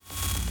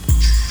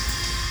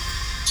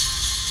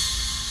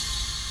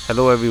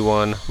Hello,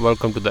 everyone.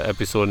 Welcome to the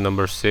episode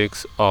number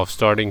 6 of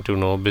Starting to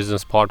Know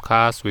Business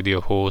Podcast with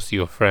your host,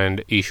 your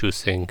friend Ishu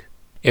Singh.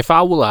 If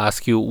I will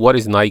ask you what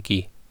is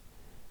Nike,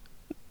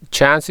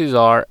 chances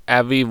are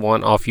every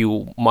one of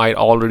you might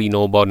already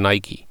know about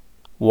Nike.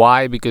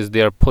 Why? Because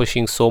they are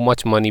pushing so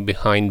much money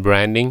behind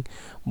branding,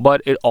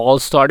 but it all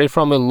started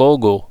from a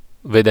logo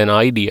with an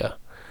idea.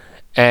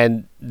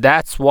 And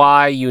that's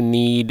why you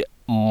need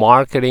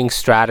marketing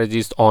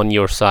strategists on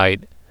your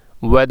side,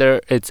 whether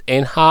it's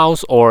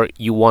in-house or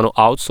you want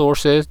to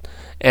outsource it.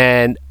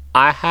 And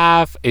I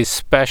have a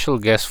special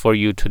guest for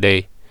you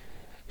today.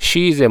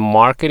 She's a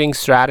marketing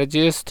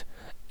strategist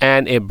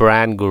and a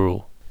brand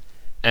guru,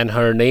 and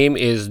her name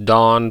is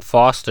Dawn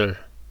Foster.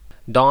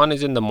 Dawn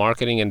is in the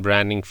marketing and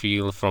branding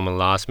field from the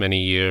last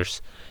many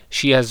years.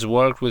 She has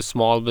worked with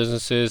small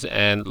businesses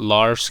and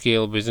large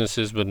scale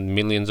businesses with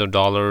millions of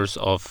dollars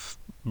of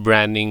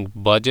branding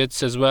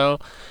budgets as well.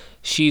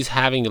 She's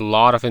having a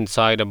lot of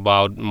insight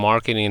about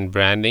marketing and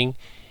branding,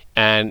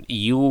 and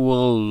you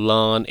will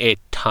learn a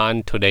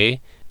ton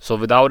today. So,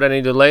 without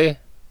any delay,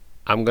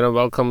 I'm going to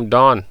welcome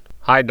Dawn.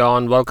 Hi,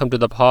 Dawn. Welcome to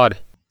the pod.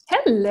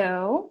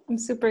 Hello. I'm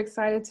super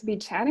excited to be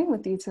chatting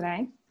with you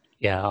today.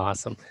 Yeah,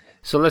 awesome.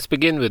 So, let's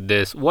begin with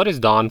this. What is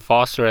Dawn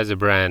Foster as a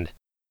brand?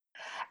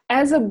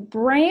 As a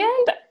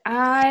brand,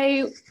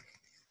 I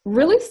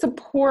really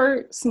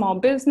support small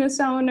business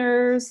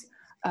owners,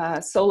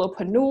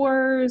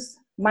 solopreneurs,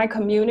 my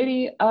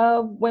community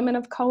of women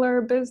of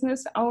color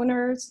business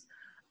owners.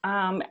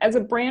 As a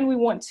brand, we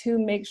want to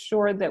make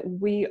sure that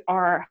we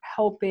are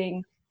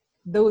helping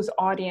those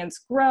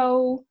audience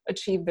grow,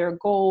 achieve their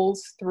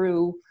goals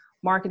through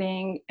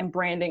marketing and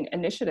branding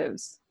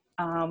initiatives.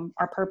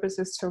 Our purpose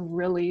is to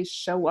really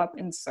show up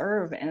and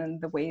serve in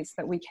the ways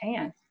that we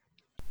can.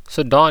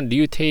 So, Dawn, do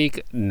you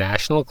take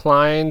national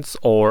clients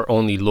or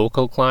only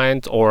local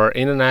clients or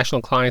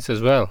international clients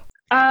as well?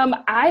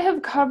 I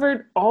have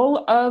covered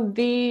all of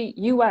the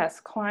US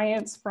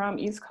clients from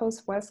East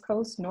Coast, West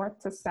Coast, North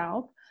to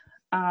South.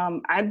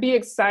 I'd be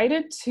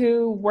excited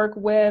to work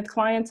with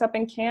clients up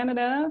in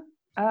Canada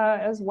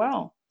as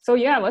well. So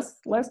yeah,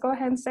 let's go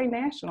ahead and say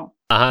national.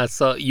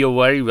 So you're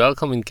very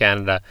welcome in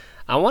Canada.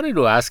 I wanted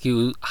to ask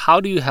you, how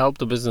do you help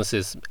the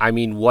businesses? I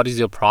mean, what is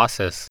your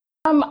process?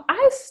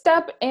 I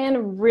step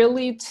in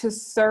really to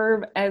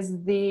serve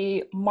as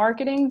the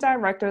marketing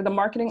director, the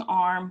marketing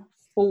arm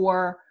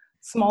for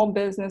small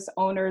business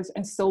owners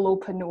and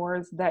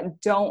solopreneurs that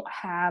don't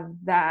have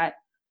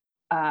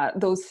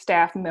those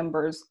staff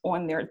members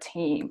on their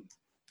team.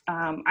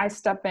 I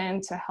step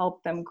in to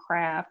help them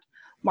craft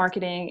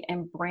marketing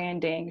and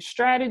branding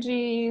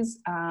strategies,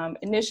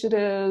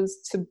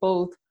 initiatives to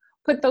both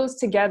put those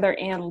together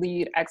and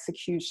lead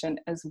execution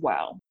as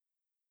well.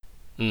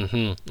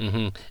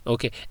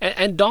 Okay.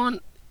 And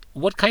Dawn,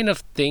 what kind of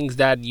things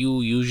that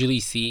you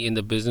usually see in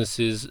the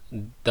businesses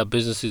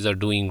are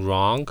doing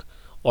wrong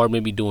or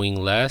maybe doing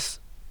less?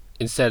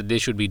 Instead, they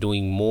should be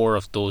doing more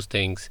of those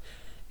things.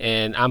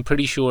 And I'm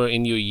pretty sure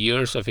in your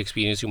years of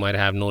experience, you might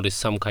have noticed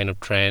some kind of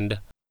trend.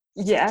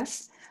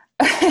 Yes.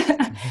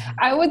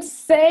 I would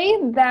say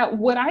that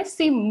what I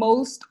see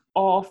most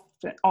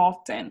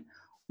often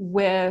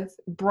with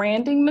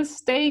branding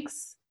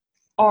mistakes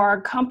are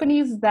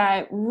companies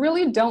that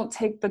really don't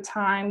take the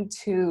time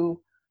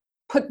to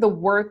put the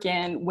work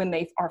in when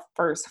they are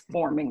first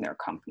forming their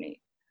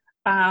company.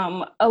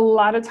 A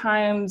lot of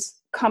times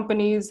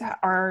companies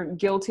are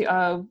guilty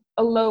of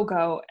a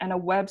logo and a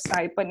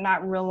website, but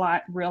not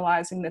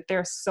realizing that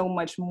there's so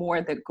much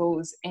more that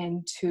goes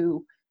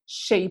into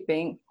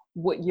shaping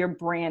what your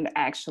brand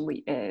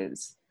actually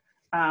is.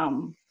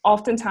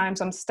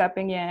 Oftentimes I'm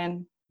stepping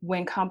in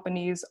when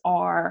companies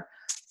are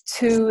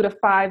 2 to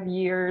 5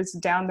 years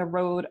down the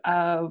road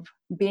of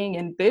being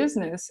in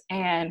business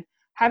and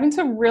having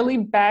to really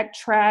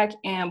backtrack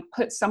and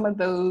put some of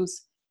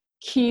those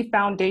key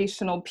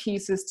foundational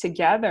pieces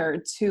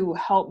together to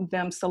help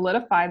them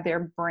solidify their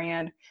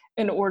brand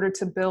in order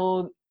to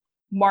build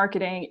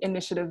marketing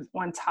initiatives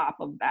on top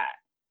of that.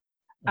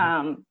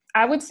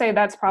 I would say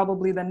that's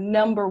probably the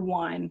number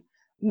one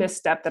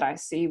misstep that I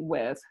see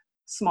with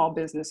small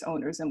business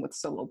owners and with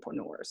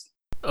solopreneurs.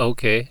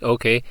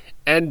 Okay.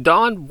 And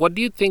Don, what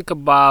do you think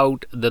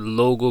about the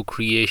logo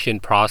creation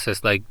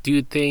process? Like, do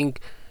you think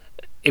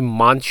a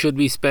month should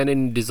be spent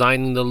in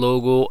designing the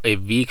logo, a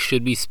week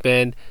should be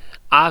spent?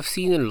 I've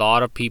seen a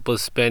lot of people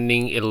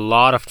spending a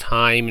lot of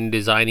time in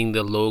designing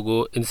the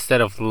logo instead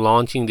of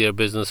launching their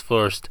business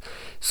first.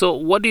 So,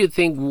 what do you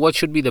think? What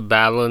should be the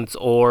balance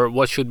or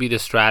what should be the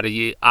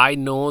strategy? I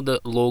know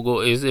the logo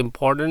is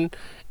important,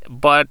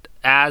 but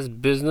as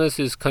business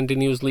is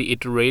continuously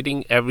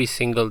iterating every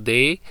single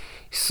day,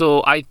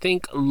 so I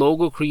think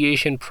logo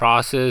creation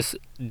process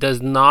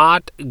does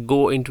not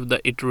go into the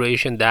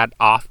iteration that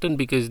often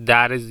because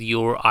that is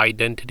your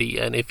identity.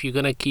 And if you're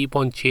gonna keep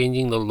on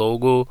changing the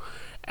logo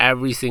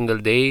every single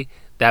day,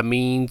 that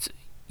means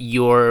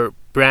your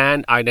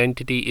brand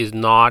identity is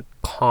not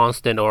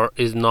constant or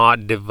is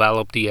not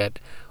developed yet.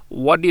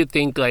 What do you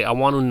think? Like, I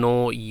want to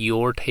know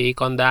your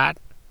take on that.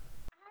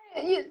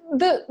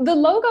 The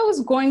logo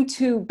is going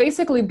to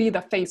basically be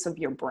the face of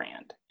your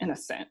brand in a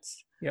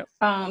sense. Yep.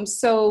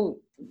 So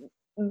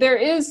there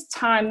is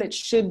time that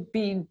should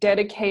be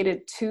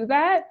dedicated to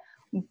that,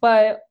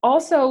 but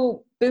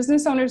also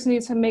business owners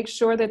need to make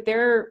sure that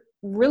they're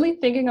really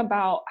thinking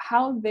about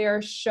how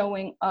they're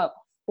showing up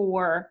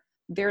for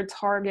their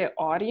target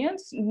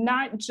audience,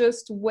 not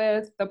just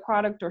with the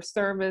product or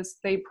service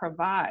they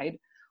provide,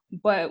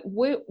 but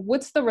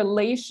what's the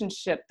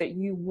relationship that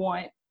you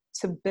want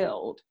to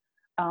build?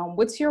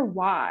 What's your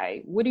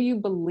why? What do you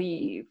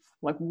believe?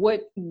 Like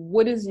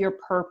what is your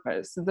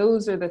purpose?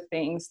 Those are the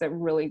things that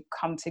really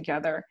come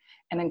together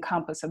and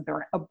encompass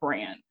a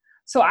brand.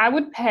 So I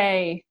would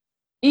pay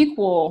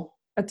equal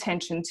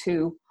attention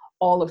to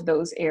all of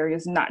those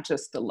areas, not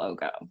just the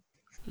logo.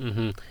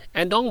 hmm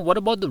And Dong, what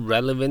about the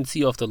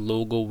relevancy of the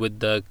logo with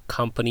the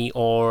company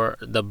or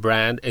the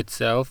brand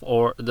itself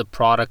or the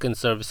product and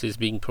services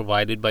being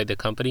provided by the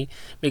company?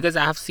 Because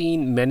I've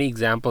seen many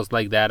examples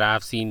like that.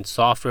 I've seen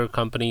software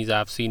companies,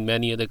 I've seen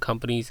many other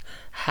companies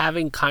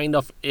having kind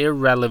of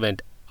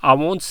irrelevant. I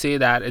won't say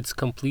that it's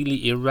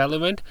completely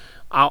irrelevant.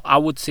 I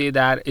would say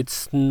that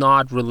it's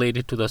not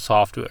related to the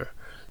software.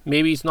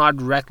 Maybe it's not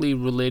directly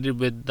related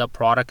with the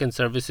product and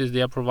services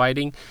they are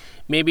providing.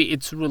 Maybe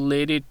it's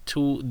related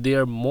to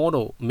their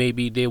motto.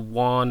 Maybe they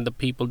want the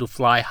people to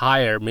fly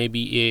higher.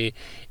 Maybe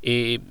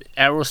a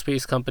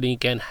aerospace company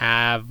can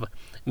have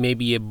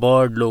maybe a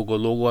bird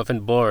logo of a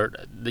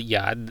bird.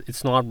 Yeah,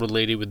 it's not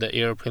related with the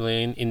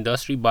airplane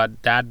industry,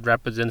 but that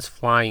represents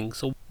flying.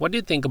 So what do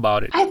you think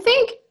about it? I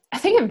think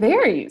it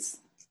varies.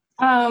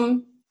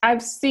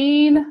 I've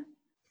seen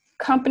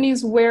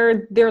companies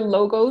where their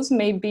logos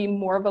may be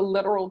more of a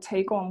literal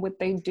take on what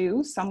they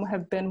do. Some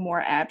have been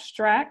more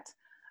abstract.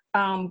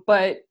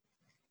 But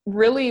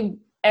really,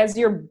 as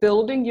you're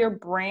building your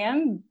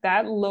brand,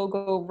 that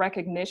logo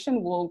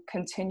recognition will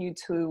continue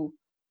to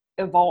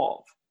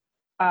evolve.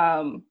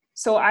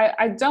 So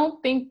I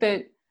don't think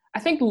that, I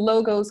think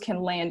logos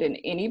can land in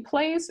any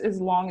place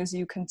as long as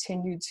you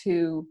continue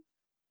to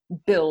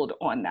build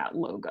on that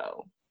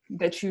logo,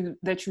 that you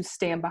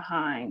stand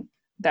behind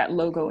that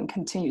logo and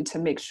continue to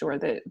make sure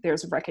that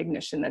there's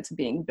recognition that's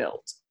being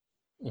built.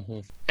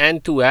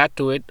 And to add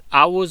to it,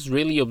 I was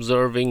really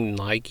observing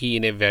Nike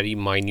in a very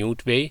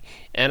minute way,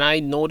 and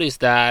I noticed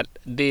that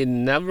they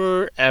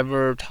never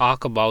ever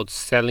talk about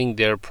selling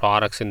their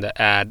products in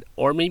the ad,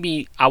 or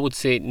maybe I would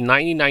say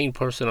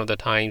 99% of the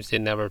times they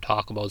never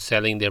talk about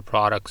selling their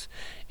products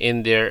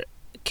in their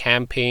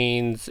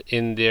campaigns,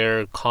 in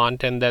their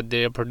content that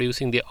they're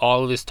producing. They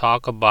always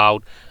talk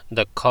about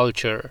the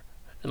culture,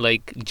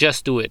 like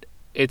just do it.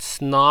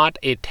 It's not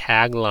a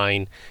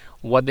tagline.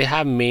 What they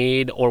have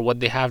made or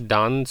what they have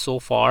done so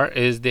far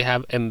is they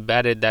have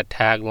embedded that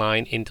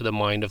tagline into the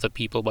mind of the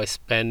people by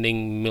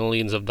spending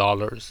millions of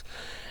dollars.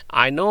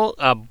 I know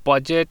a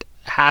budget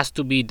has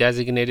to be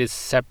designated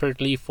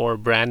separately for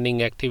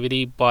branding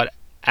activity, but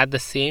at the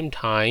same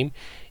time,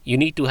 you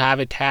need to have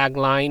a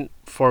tagline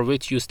for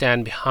which you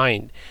stand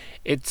behind.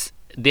 It's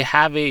they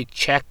have a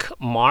check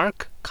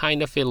mark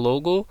kind of a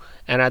logo,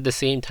 and at the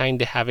same time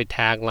they have a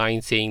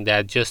tagline saying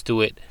that just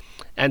do it,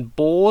 and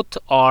both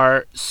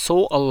are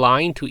so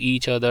aligned to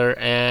each other,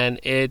 and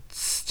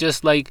it's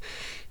just like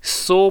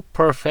so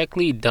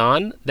perfectly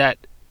done that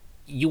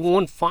you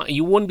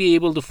won't be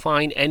able to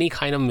find any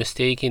kind of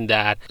mistake in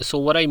that. So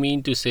what I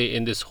mean to say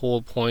in this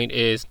whole point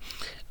is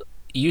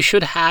you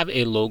should have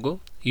a logo,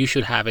 you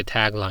should have a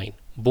tagline.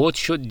 Both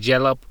should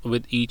gel up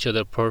with each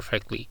other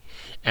perfectly.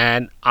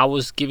 And I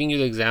was giving you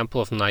the example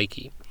of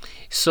Nike.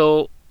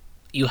 So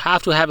you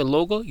have to have a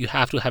logo, you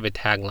have to have a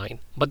tagline,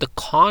 but the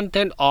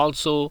content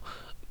also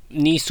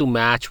needs to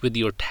match with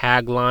your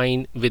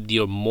tagline, with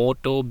your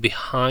motto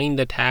behind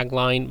the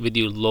tagline, with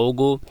your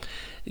logo.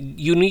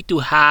 You need to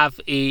have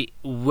a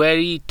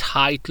very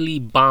tightly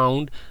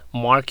bound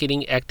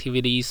marketing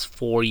activities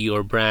for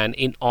your brand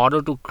in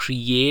order to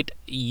create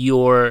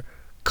your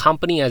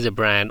company as a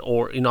brand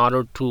or in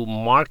order to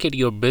market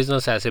your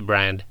business as a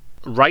brand.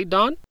 Right,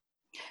 Don?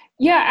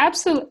 Yeah,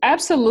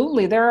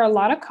 absolutely. There are a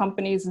lot of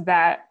companies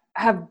that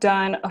have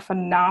done a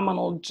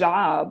phenomenal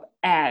job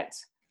at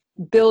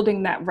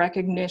building that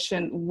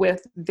recognition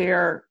with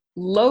their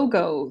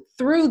logo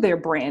through their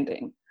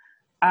branding.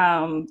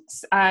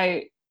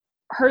 I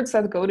heard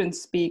Seth Godin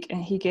speak,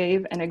 and he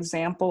gave an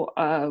example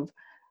of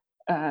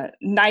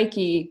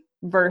Nike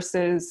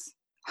versus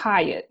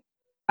Hyatt.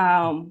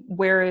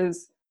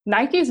 Whereas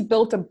Nike's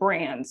built a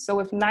brand. So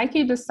if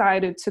Nike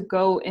decided to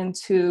go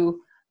into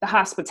the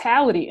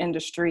hospitality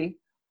industry,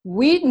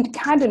 we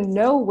kind of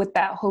know what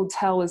that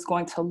hotel is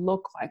going to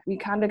look like. We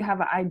kind of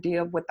have an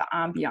idea of what the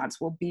ambiance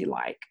will be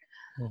like.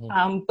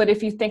 Mhm. But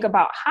if you think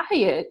about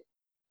Hyatt,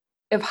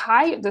 if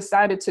Hyatt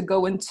decided to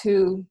go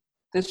into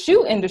the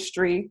shoe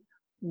industry,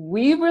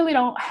 we really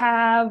don't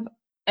have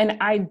an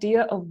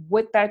idea of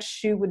what that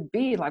shoe would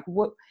be. Like,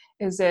 what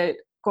is it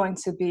going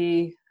to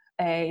be?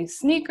 A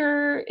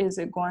sneaker? Is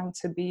it going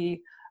to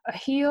be a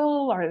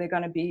heel? Are they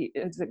going to be?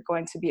 Is it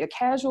going to be a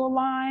casual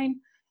line?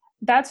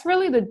 That's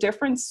really the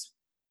difference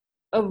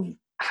of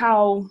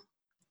how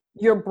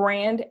your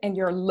brand and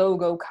your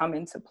logo come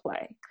into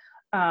play.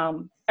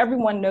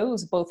 Everyone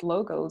knows both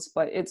logos,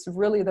 but it's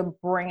really the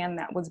brand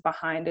that was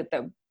behind it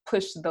that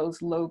pushed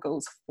those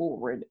logos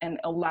forward and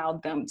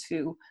allowed them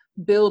to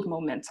build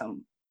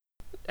momentum.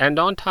 And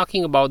on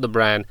talking about the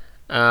brand,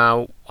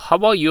 how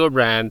about your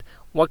brand?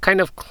 What kind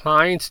of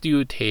clients do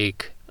you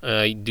take?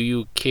 Do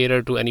you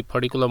cater to any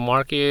particular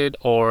market,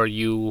 or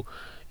you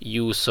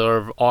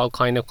serve all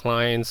kind of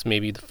clients,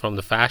 maybe from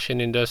the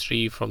fashion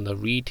industry, from the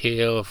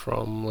retail,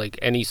 from like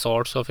any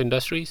sorts of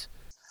industries?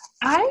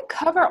 I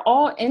cover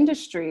all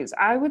industries.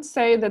 I would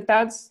say that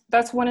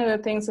that's one of the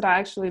things that I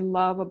actually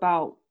love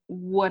about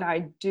what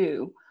I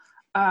do.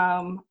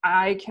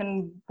 I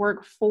can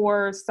work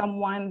for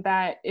someone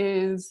that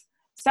is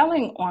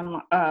selling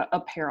on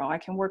apparel. I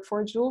can work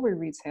for a jewelry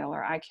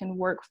retailer. I can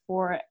work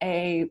for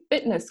a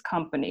fitness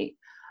company.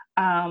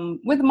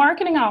 With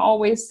marketing, I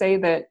always say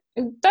that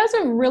it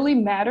doesn't really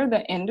matter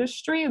the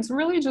industry. It's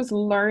really just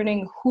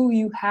learning who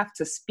you have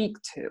to speak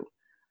to.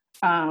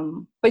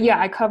 But yeah,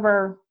 I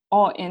cover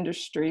all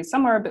industries.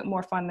 Some are a bit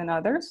more fun than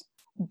others,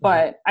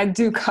 but I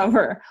do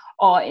cover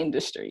all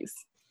industries.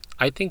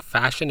 I think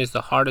fashion is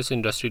the hardest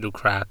industry to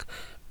crack,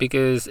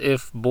 because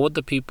if both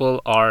the people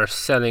are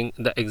selling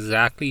the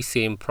exactly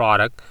same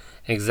product,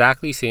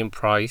 exactly same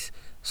price,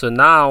 so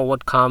now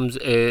what comes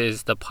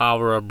is the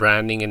power of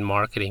branding and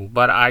marketing.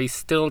 But I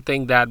still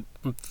think that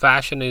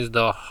fashion is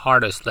the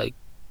hardest. Like,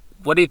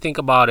 what do you think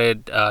about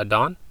it,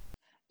 Don?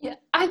 Yeah,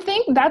 I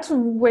think that's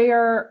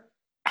where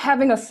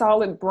having a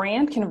solid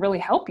brand can really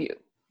help you.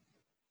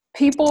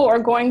 People are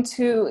going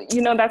to,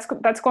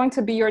 that's going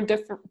to be your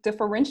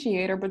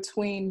differentiator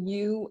between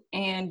you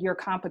and your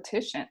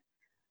competition.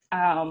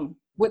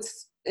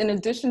 What's in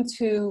addition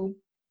to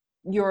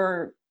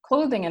your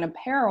clothing and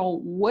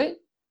apparel,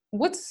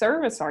 what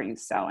service are you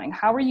selling?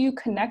 How are you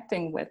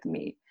connecting with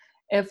me?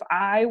 If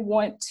I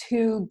want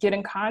to get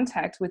in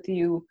contact with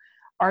you,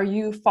 are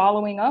you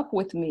following up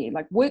with me?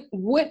 Like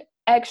what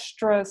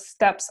extra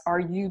steps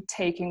are you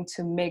taking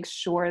to make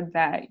sure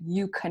that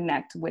you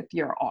connect with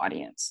your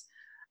audience?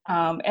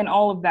 And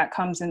all of that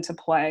comes into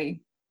play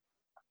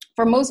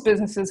for most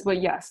businesses,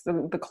 but yes,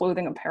 the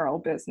clothing apparel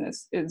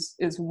business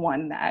is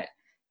one that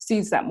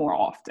sees that more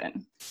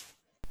often.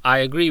 I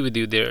agree with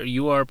you there.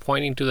 You are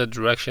pointing to the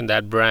direction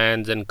that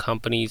brands and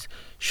companies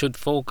should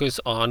focus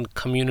on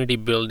community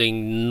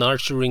building,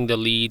 nurturing the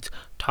leads,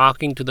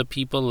 talking to the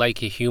people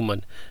like a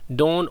human.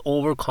 Don't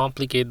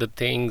overcomplicate the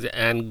things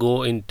and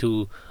go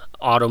into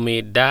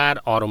automate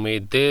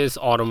this,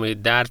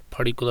 automate that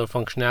particular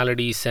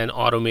functionality, send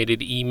automated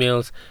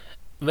emails.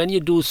 When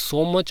you do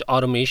so much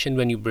automation,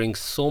 when you bring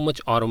so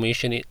much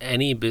automation in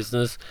any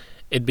business,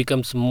 it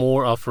becomes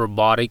more of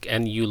robotic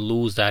and you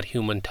lose that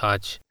human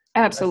touch.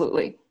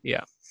 Absolutely.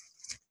 Yeah.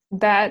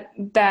 That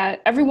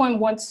everyone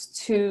wants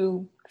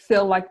to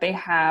feel like they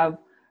have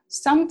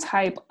some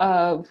type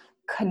of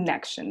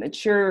connection,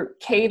 that you're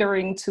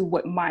catering to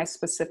what my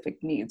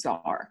specific needs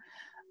are.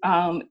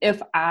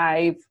 If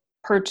I've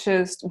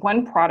purchased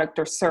one product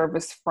or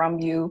service from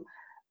you,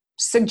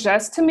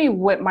 suggest to me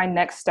what my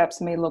next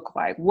steps may look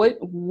like. What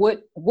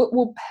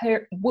will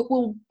pair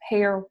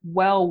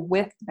well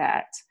with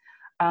that?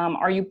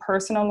 Are you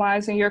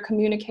personalizing your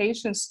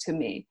communications to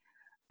me?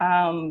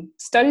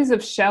 Studies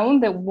have shown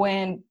that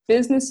when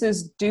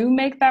businesses do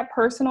make that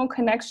personal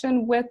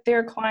connection with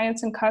their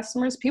clients and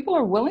customers, people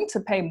are willing to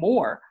pay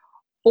more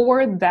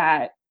for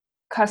that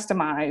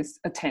customized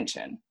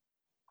attention.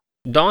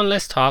 Don,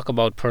 let's talk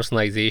about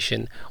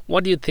personalization.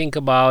 What do you think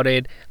about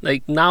it?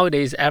 Like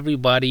nowadays,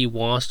 everybody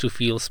wants to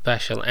feel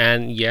special,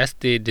 and yes,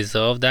 they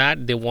deserve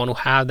that. They want to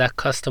have that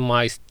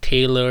customized,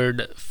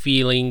 tailored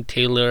feeling,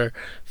 tailored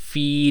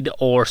feed,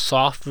 or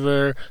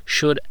software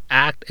should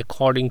act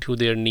according to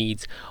their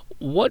needs.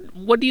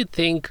 What do you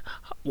think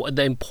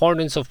the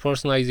importance of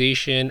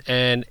personalization,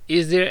 and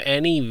is there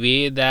any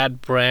way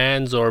that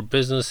brands or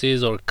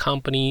businesses or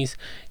companies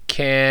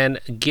can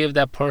give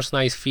that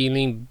personalized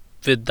feeling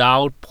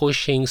without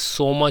pushing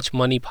so much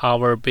money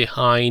power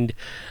behind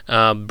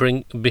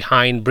bringing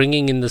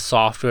in the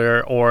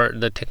software or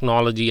the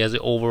technology as a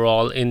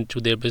overall into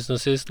their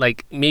businesses?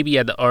 Like maybe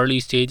at the early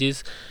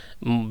stages,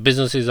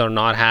 businesses are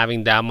not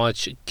having that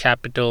much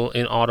capital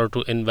in order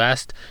to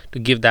invest to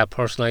give that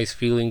personalized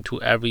feeling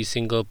to every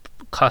single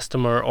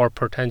customer or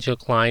potential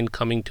client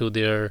coming to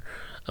their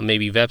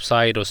maybe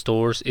website or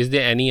stores. Is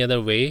there any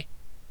other way?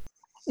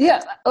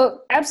 Yeah,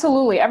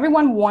 absolutely.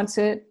 Everyone wants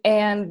it,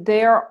 and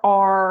there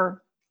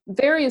are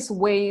various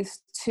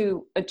ways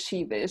to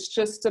achieve it. It's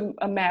just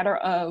a matter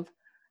of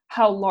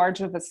how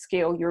large of a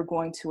scale you're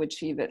going to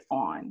achieve it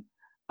on.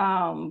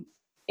 Um,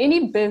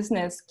 any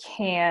business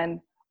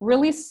can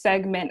really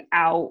segment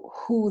out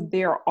who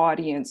their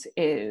audience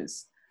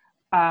is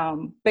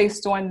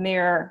based on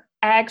their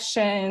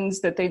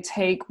actions that they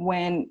take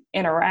when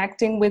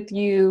interacting with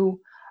you.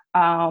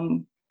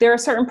 There are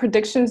certain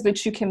predictions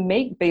that you can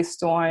make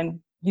based on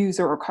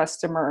user or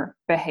customer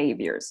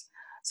behaviors.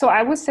 So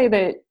I would say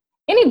that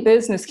any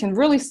business can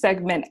really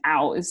segment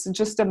out. It's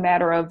just a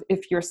matter of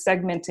if you're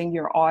segmenting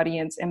your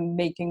audience and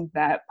making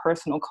that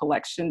personal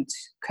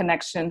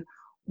connection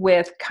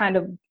with kind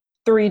of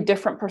 3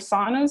 different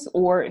personas,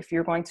 or if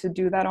you're going to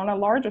do that on a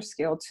larger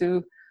scale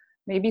to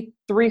maybe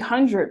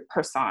 300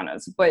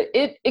 personas. But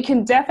it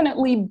can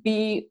definitely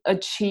be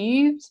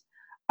achieved.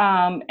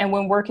 And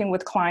when working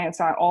with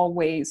clients, I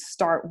always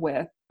start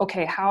with,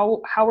 okay,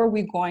 how are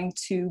we going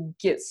to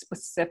get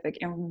specific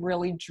and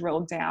really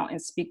drill down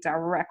and speak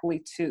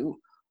directly to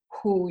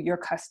who your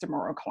customer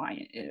or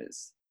client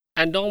is?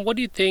 And Don, what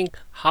do you think?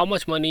 How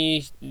much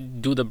money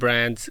do the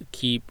brands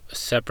keep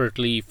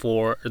separately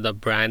for the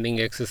branding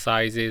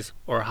exercises,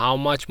 or how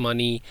much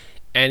money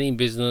any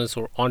business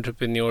or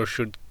entrepreneur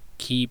should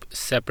keep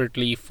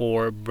separately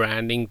for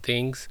branding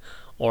things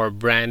or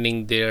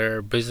branding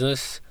their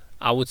business?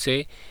 I would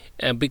say,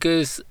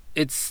 because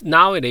it's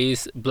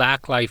nowadays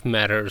Black Lives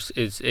Matters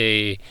is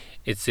a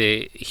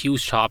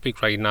huge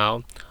topic right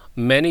now.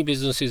 Many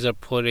businesses are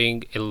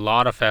putting a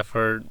lot of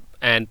effort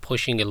and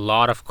pushing a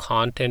lot of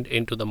content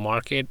into the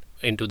market,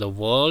 into the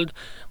world,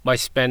 by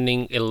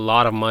spending a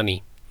lot of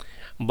money.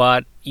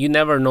 But you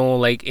never know,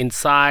 like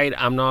inside,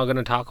 I'm not going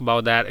to talk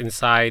about that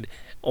inside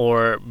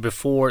or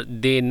before,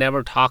 they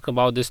never talk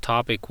about this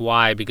topic.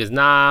 Why? Because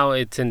now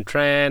it's in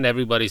trend,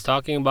 everybody's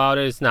talking about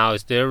it. Now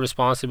it's their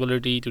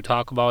responsibility to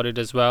talk about it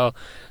as well.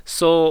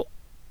 So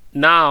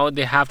now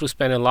they have to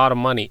spend a lot of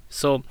money.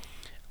 So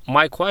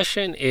my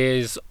question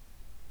is,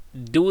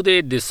 do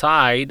they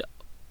decide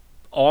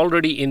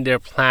already in their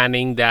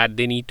planning that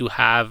they need to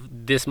have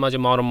this much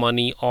amount of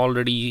money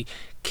already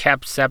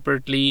kept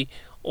separately,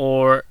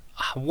 or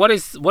what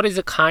is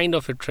a kind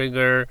of a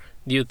trigger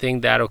do you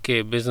think that,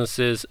 okay,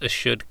 businesses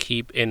should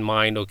keep in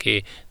mind?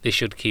 Okay, they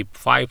should keep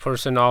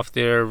 5% of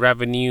their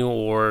revenue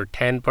or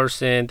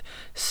 10%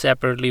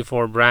 separately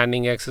for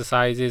branding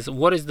exercises.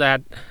 What is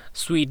that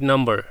sweet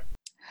number?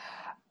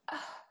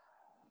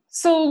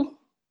 So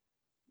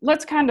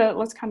let's kind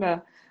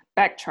of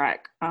backtrack,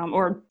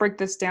 or break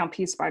this down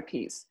piece by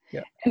piece.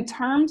 Yeah. In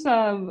terms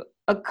of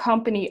a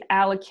company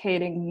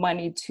allocating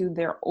money to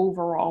their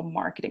overall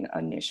marketing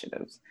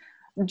initiatives,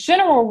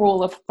 general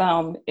rule of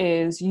thumb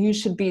is you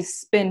should be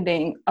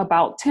spending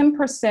about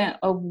 10%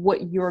 of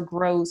what your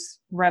gross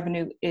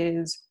revenue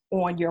is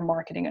on your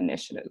marketing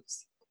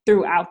initiatives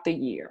throughout the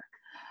year.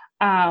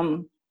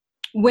 Um,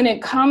 when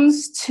it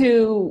comes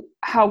to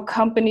how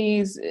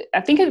companies,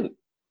 I think it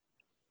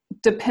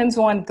depends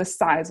on the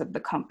size of the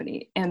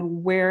company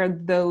and where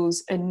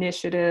those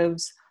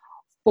initiatives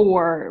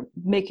for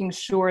making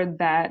sure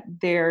that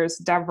there's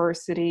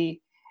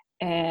diversity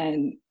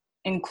and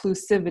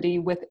inclusivity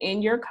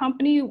within your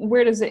company,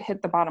 where does it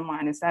hit the bottom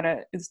line? Does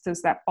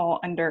that fall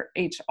under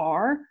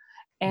HR?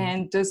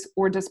 And does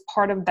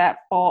part of that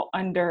fall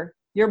under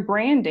your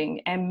branding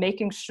and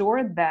making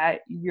sure that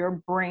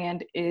your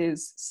brand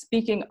is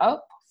speaking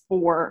up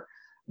for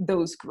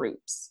those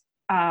groups?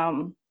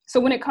 So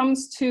when it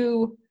comes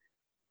to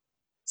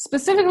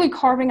specifically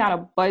carving out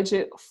a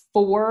budget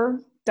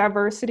for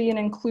diversity and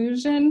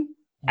inclusion,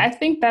 I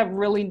think that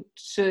really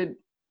should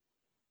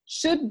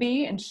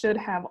be and should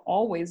have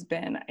always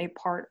been a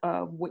part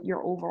of what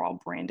your overall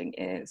branding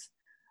is.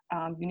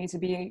 You need to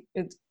be,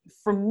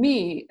 for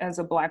me as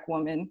a Black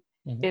woman,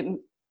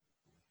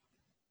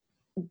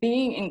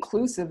 being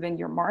inclusive in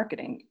your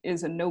marketing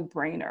is a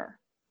no-brainer.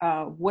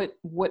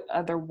 What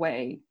other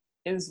way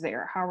is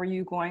there? How are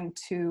you going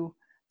to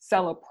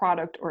sell a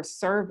product or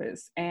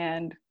service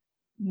and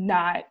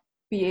not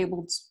be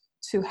able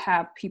to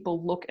have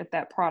people look at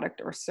that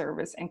product or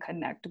service and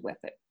connect with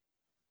it?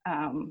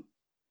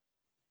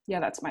 Yeah,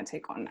 that's my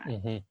take on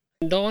that.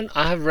 Dawn,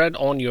 I have read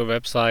on your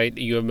website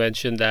you have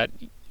mentioned that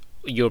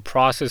your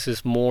process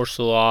is more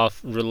so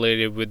of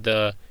related with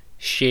the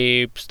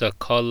shapes, the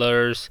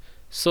colors.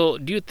 So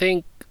do you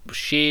think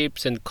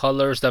shapes and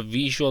colors, the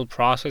visual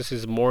process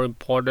is more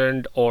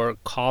important, or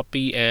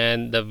copy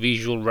and the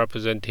visual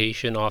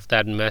representation of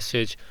that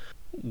message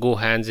go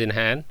hands in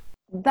hand?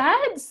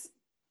 That's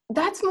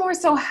more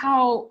so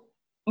how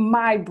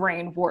my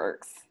brain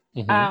works.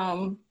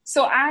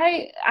 So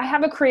I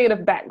have a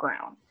creative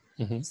background.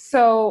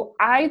 So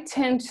I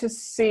tend to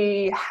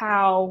see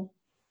how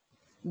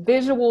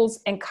visuals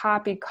and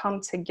copy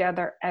come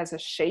together as a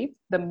shape,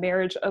 the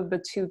marriage of the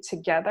two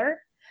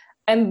together.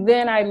 And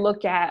then I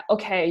look at,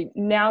 okay,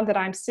 now that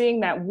I'm seeing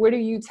that, what are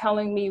you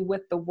telling me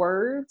with the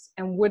words,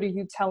 and what are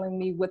you telling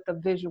me with the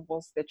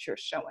visuals that you're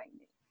showing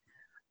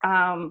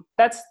me?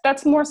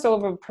 That's more so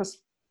of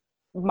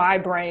my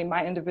brain,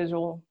 my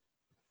individual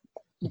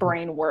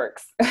brain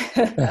works.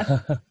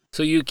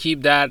 So you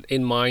keep that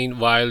in mind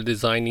while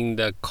designing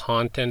the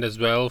content as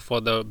well for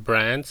the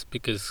brands,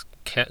 because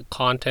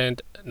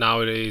content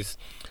nowadays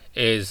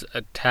is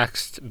a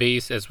text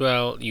based as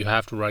well. You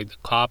have to write the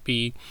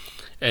copy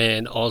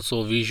and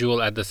also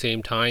visual at the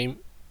same time.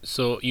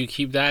 So you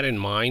keep that in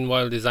mind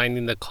while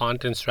designing the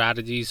content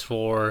strategies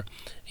for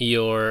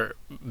your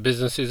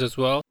businesses as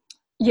well.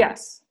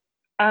 Yes.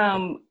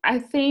 I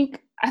think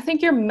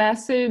your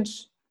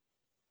message,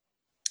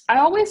 I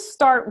always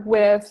start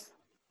with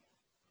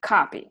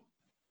copy.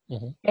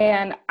 Mhm.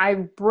 And I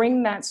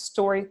bring that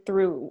story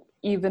through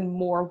even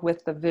more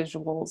with the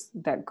visuals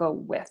that go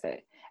with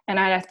it. And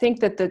I think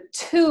that the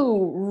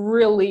two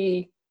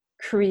really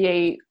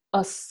create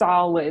a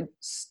solid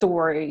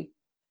story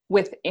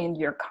within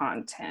your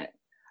content.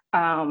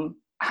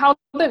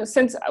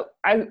 Since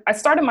I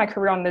started my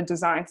career on the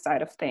design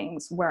side of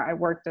things, where I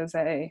worked as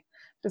a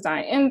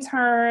design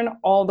intern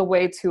all the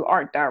way to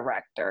art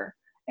director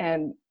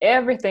and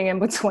everything in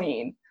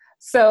between.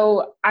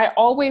 So I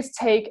always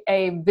take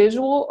a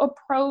visual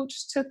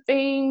approach to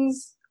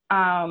things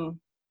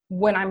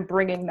when I'm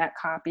bringing that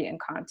copy and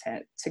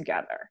content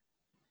together.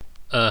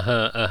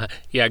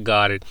 Yeah,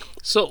 got it.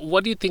 So,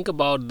 what do you think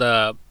about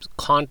the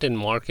content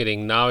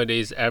marketing?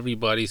 Nowadays,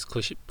 everybody's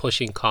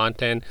pushing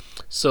content.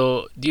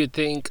 So, do you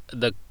think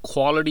the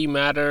quality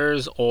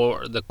matters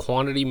or the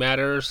quantity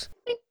matters?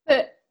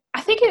 That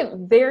I think it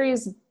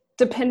varies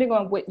depending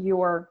on what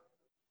your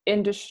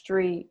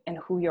industry and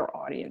who your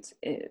audience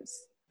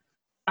is.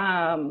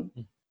 Um,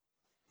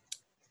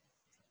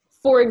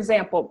 for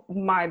example,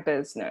 my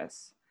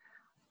business,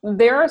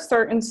 there are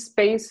certain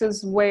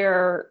spaces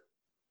where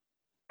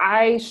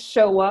I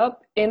show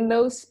up in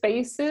those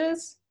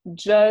spaces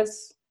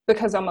just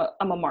because I'm a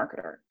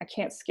marketer. I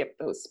can't skip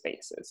those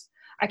spaces.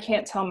 I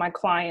can't tell my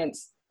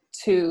clients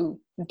to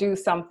do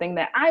something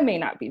that I may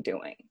not be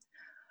doing.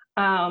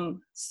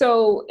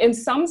 So in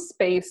some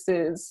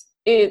spaces,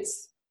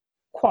 it's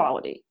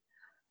quality.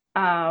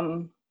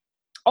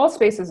 All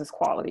spaces is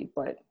quality,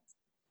 but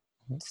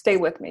stay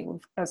with me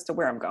as to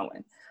where I'm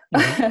going.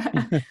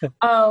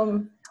 Mm-hmm.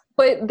 um,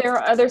 but there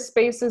are other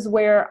spaces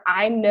where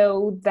I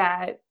know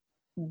that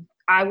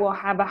I will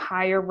have a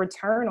higher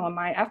return on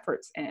my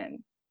efforts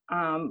in.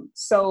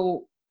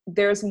 So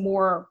there's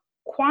more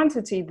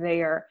quantity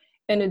there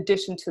in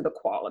addition to the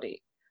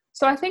quality.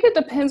 So I think it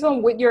depends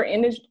on what your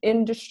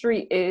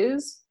industry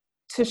is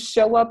to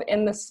show up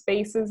in the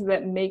spaces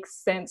that make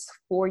sense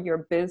for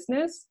your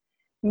business.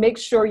 Make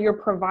sure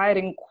you're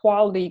providing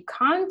quality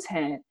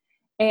content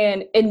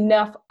and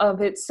enough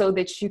of it so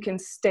that you can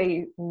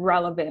stay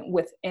relevant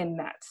within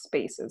that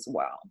space as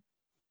well.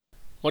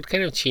 What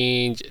kind of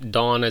change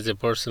Dawn as a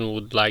person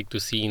would like to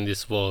see in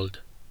this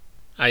world?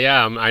 I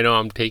know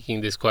I'm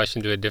taking this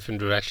question to a different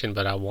direction,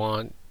 but I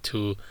want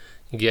to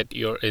get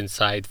your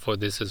insight for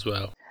this as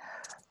well.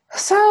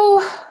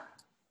 So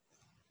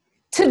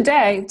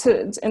today,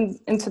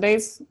 in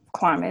today's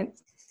climate,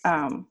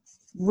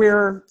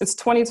 it's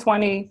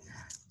 2020.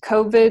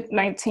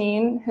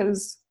 COVID-19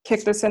 has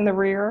kicked us in the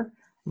rear,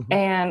 Mhm.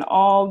 and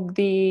all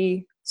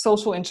the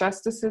social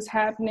injustices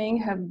happening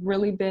have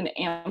really been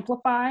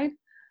amplified.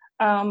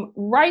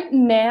 Right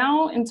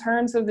now, in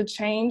terms of the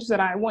change that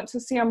I want to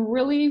see, I'm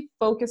really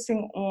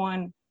focusing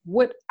on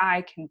what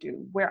I can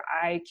do, where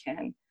I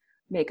can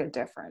make a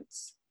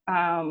difference.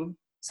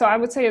 So I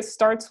would say it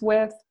starts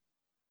with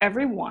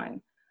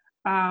everyone.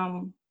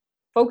 Um,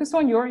 Focus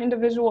on your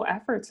individual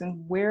efforts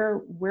and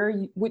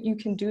what you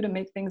can do to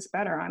make things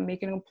better. I'm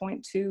making a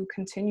point to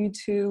continue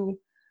to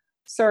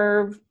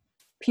serve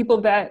people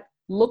that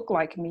look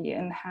like me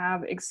and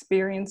have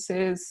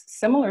experiences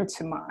similar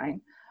to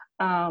mine.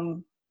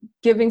 Um,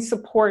 Giving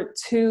support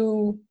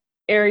to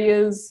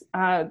areas,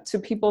 to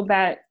people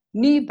that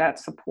need that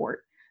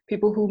support,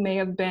 people who may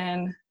have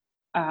been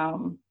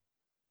um,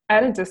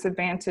 at a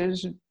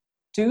disadvantage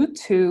due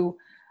to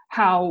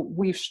how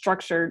we've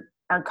structured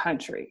our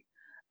country.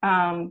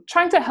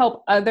 Trying to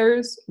help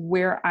others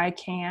where I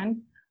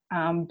can,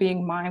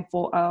 being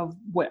mindful of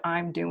what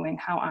I'm doing,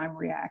 how I'm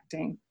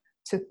reacting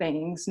to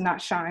things,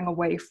 not shying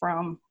away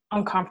from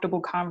uncomfortable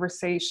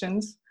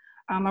conversations.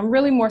 I'm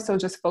really more so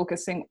just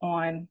focusing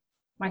on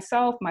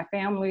myself, my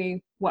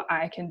family, what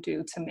I can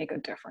do to make a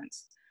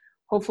difference.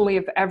 Hopefully,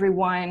 if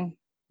everyone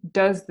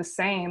does the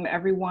same,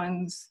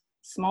 everyone's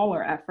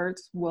smaller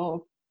efforts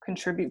will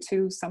contribute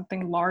to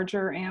something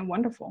larger and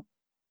wonderful.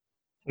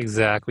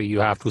 Exactly. You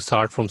have to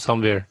start from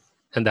somewhere.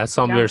 And that Yeah.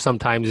 somewhere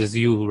sometimes is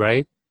you,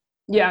 right?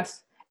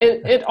 Yes.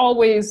 It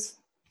always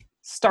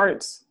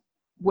starts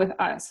with us.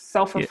 Yeah.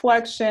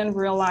 Self-reflection,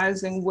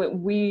 realizing what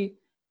we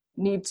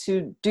need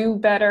to do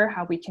better,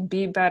 how we can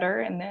be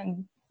better, and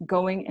then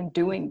going and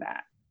doing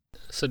that.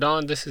 So,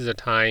 Don, this is a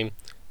time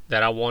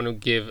that I want to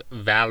give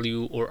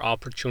value or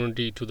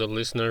opportunity to the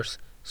listeners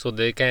so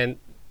they can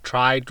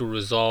try to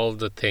resolve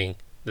the thing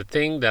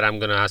that I'm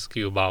going to ask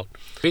you about.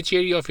 Which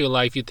area of your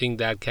life you think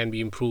that can be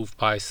improved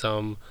by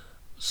some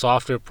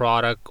software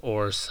product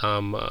or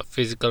some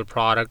physical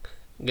product?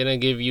 I'm going to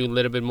give you a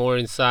little bit more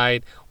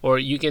insight, or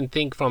you can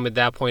think from it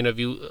that point of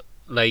view,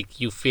 like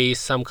you face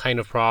some kind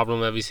of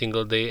problem every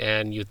single day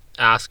and you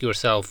ask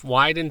yourself,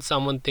 why didn't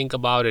someone think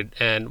about it,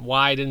 and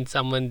why didn't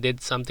someone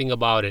did something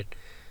about it?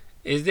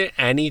 Is there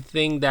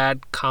anything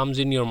that comes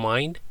in your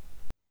mind?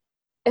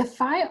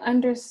 If I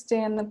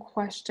understand the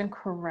question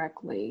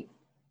correctly,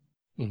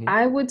 Mm-hmm.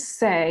 I would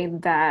say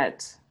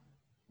that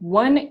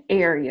one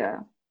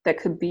area that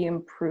could be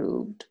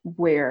improved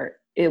where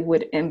it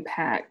would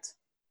impact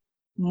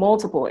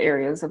multiple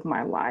areas of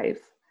my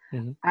life,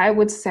 Mm-hmm. I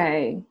would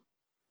say,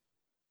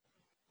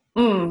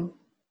 mm,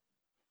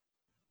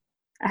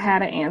 I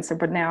had an answer,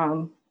 but now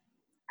I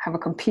have a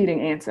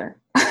competing answer.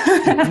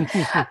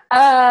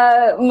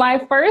 Mm-hmm.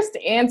 My first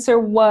answer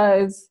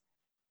was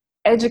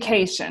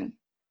education.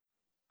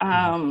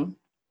 I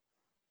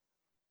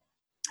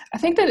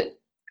think that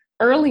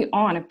early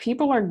on, if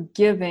people are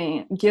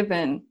given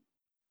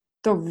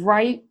the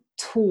right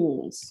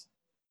tools,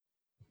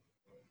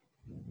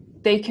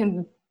 they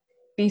can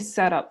be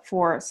set up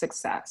for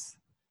success.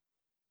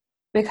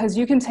 Because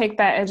you can take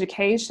that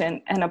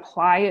education and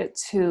apply it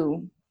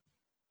to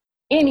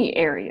any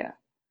area.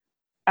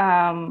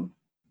 The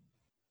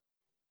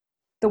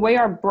way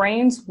our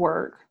brains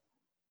work,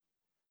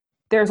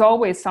 there's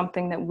always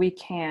something that we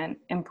can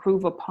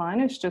improve upon.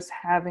 It's just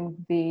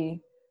having the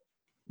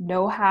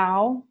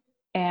know-how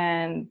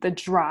and the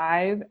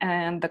drive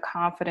and the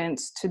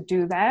confidence to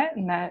do that.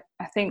 And that,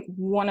 I think,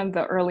 one of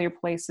the earlier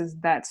places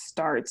that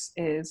starts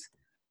is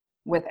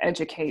with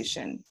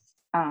education,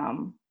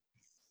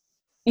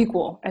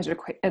 equal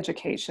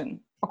education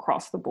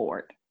across the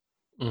board.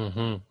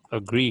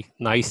 Agree.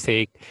 Nice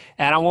take.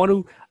 And I want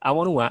to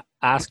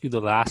ask you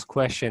the last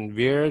question.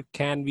 Where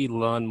can we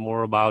learn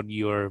more about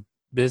your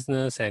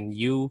business and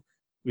you?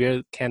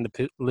 Where can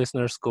the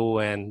listeners go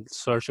and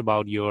search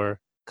about your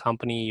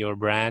company, your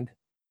brand?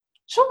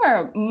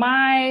 Sure.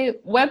 My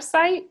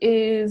website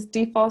is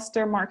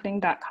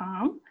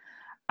dfostermarketing.com.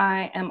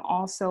 I am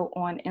also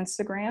on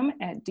Instagram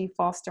at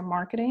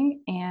dfostermarketing,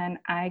 and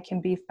I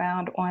can be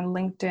found on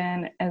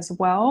LinkedIn as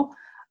well.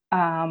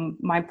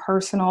 My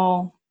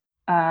personal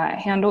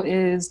handle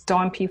is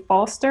Dawn P.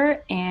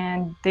 Foster,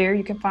 and there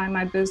you can find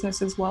my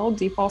business as well,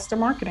 D Foster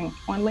Marketing,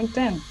 on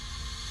LinkedIn.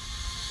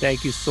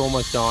 Thank you so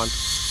much, Dawn.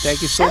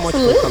 Thank you so much for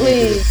coming to Absolutely.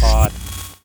 this pod.